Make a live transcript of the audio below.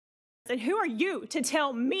And who are you to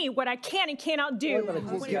tell me what I can and cannot do?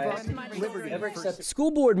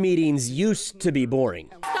 School board meetings used to be boring.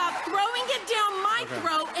 Stop throwing it down my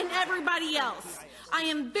throat and everybody else. I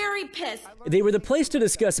am very pissed. They were the place to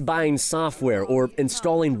discuss buying software or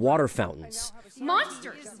installing water fountains.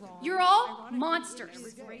 Monsters. You're all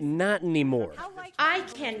monsters. Not anymore. I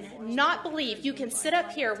cannot believe you can sit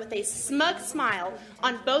up here with a smug smile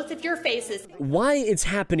on both of your faces. Why it's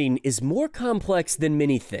happening is more complex than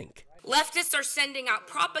many think. Leftists are sending out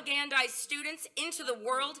propagandized students into the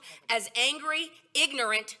world as angry,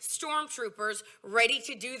 ignorant stormtroopers ready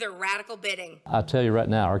to do their radical bidding. I'll tell you right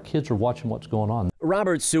now, our kids are watching what's going on.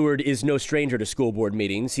 Robert Seward is no stranger to school board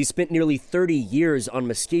meetings. He spent nearly 30 years on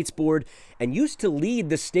Mesquite's board and used to lead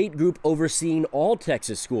the state group overseeing all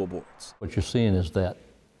Texas school boards. What you're seeing is that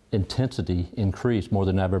intensity increase more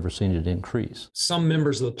than I've ever seen it increase. Some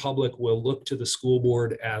members of the public will look to the school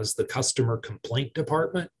board as the customer complaint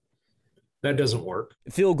department. That doesn't work.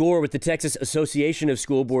 Phil Gore with the Texas Association of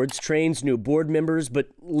School Boards trains new board members, but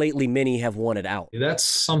lately many have wanted out. That's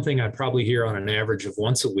something I probably hear on an average of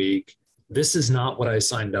once a week. This is not what I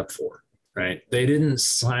signed up for, right? They didn't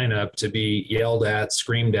sign up to be yelled at,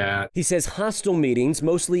 screamed at. He says hostile meetings,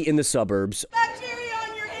 mostly in the suburbs, Bacteria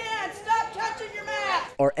on your hands! Stop touching your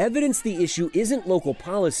mask! are evidence the issue isn't local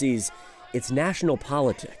policies, it's national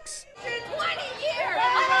politics.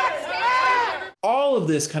 All of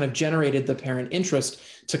this kind of generated the parent interest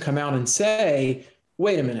to come out and say,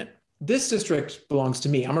 wait a minute, this district belongs to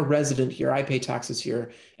me. I'm a resident here. I pay taxes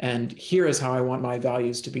here. And here is how I want my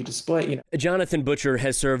values to be displayed. Jonathan Butcher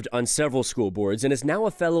has served on several school boards and is now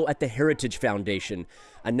a fellow at the Heritage Foundation,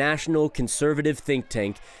 a national conservative think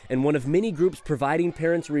tank and one of many groups providing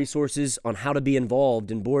parents resources on how to be involved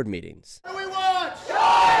in board meetings. What do we want?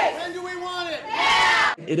 Choice! When do we want it?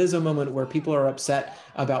 Yeah! It is a moment where people are upset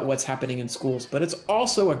about what's happening in schools, but it's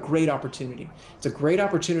also a great opportunity. It's a great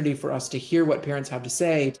opportunity for us to hear what parents have to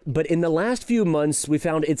say. But in the last few months, we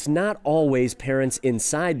found it's not always parents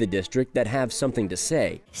inside the district that have something to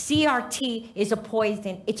say. CRT is a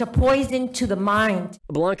poison. It's a poison to the mind.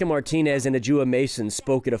 Blanca Martinez and Ajua Mason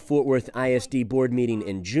spoke at a Fort Worth ISD board meeting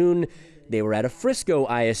in June. They were at a Frisco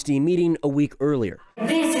ISD meeting a week earlier.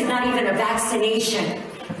 This is not even a vaccination.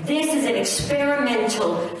 This is an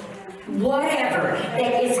experimental whatever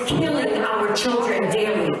that is killing our children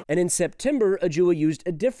daily. And in September, Ajua used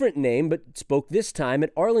a different name, but spoke this time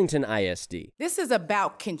at Arlington ISD. This is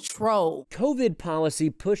about control. COVID policy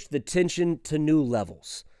pushed the tension to new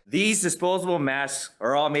levels. These disposable masks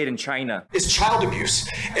are all made in China. It's child abuse,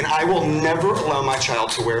 and I will never allow my child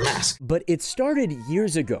to wear a mask. But it started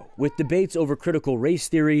years ago with debates over critical race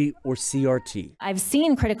theory, or CRT. I've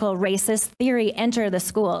seen critical racist theory enter the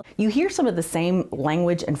school. You hear some of the same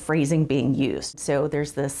language and phrasing being used. So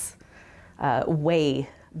there's this way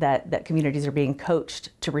that communities are being coached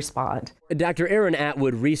to respond. Dr. Erin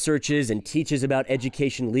Atwood researches and teaches about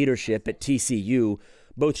education leadership at TCU.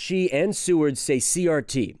 Both she and Seward say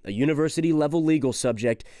CRT, a university-level legal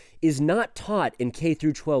subject, is not taught in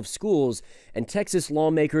K-12 schools, and Texas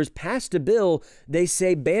lawmakers passed a bill they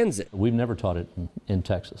say bans it. We've never taught it in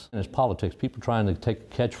Texas. And it's politics, people trying to take a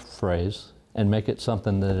catchphrase and make it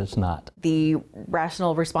something that it's not. The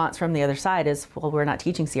rational response from the other side is, well, we're not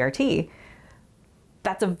teaching CRT.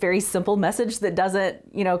 That's a very simple message that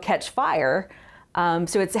doesn't, catch fire.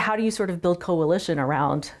 So it's how do you sort of build coalition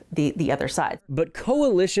around the other side? But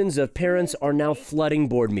coalitions of parents are now flooding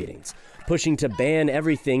board meetings, pushing to ban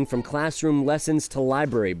everything from classroom lessons to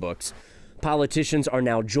library books. Politicians are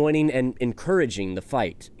now joining and encouraging the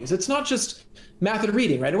fight. It's not just math and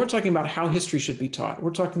reading, right? We're talking about how history should be taught.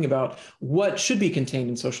 We're talking about what should be contained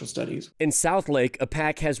in social studies. In Southlake, a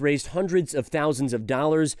PAC has raised hundreds of thousands of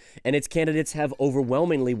dollars, and its candidates have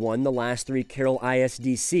overwhelmingly won the last 3 Carroll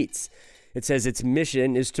ISD seats. It says its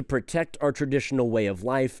mission is to protect our traditional way of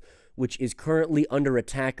life, which is currently under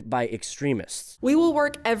attack by extremists. We will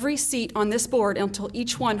work every seat on this board until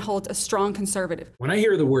each one holds a strong conservative. When I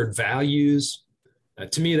hear the word values,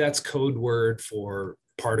 to me, that's code word for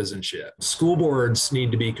partisanship. School boards need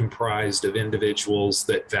to be comprised of individuals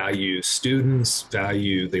that value students,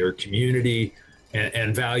 value their community,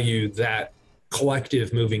 and value that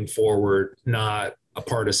collective moving forward, not a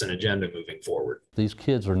partisan agenda moving forward. These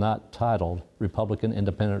kids are not titled Republican,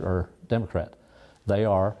 Independent, or Democrat. They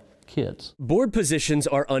are kids. Board positions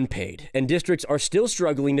are unpaid, and districts are still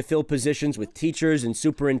struggling to fill positions with teachers and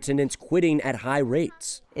superintendents quitting at high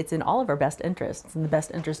rates. It's in all of our best interests, in the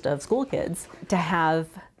best interest of school kids, to have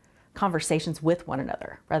conversations with one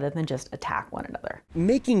another rather than just attack one another.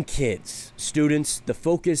 Making kids, students, the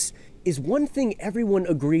focus is one thing everyone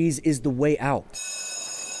agrees is the way out.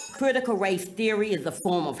 Critical race theory is a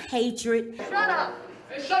form of hatred. Shut up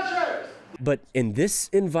and shut yours. But in this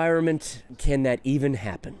environment, can that even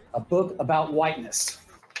happen? A book about whiteness.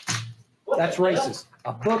 That's racist.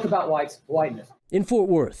 A book about whiteness. In Fort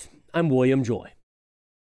Worth, I'm William Joy.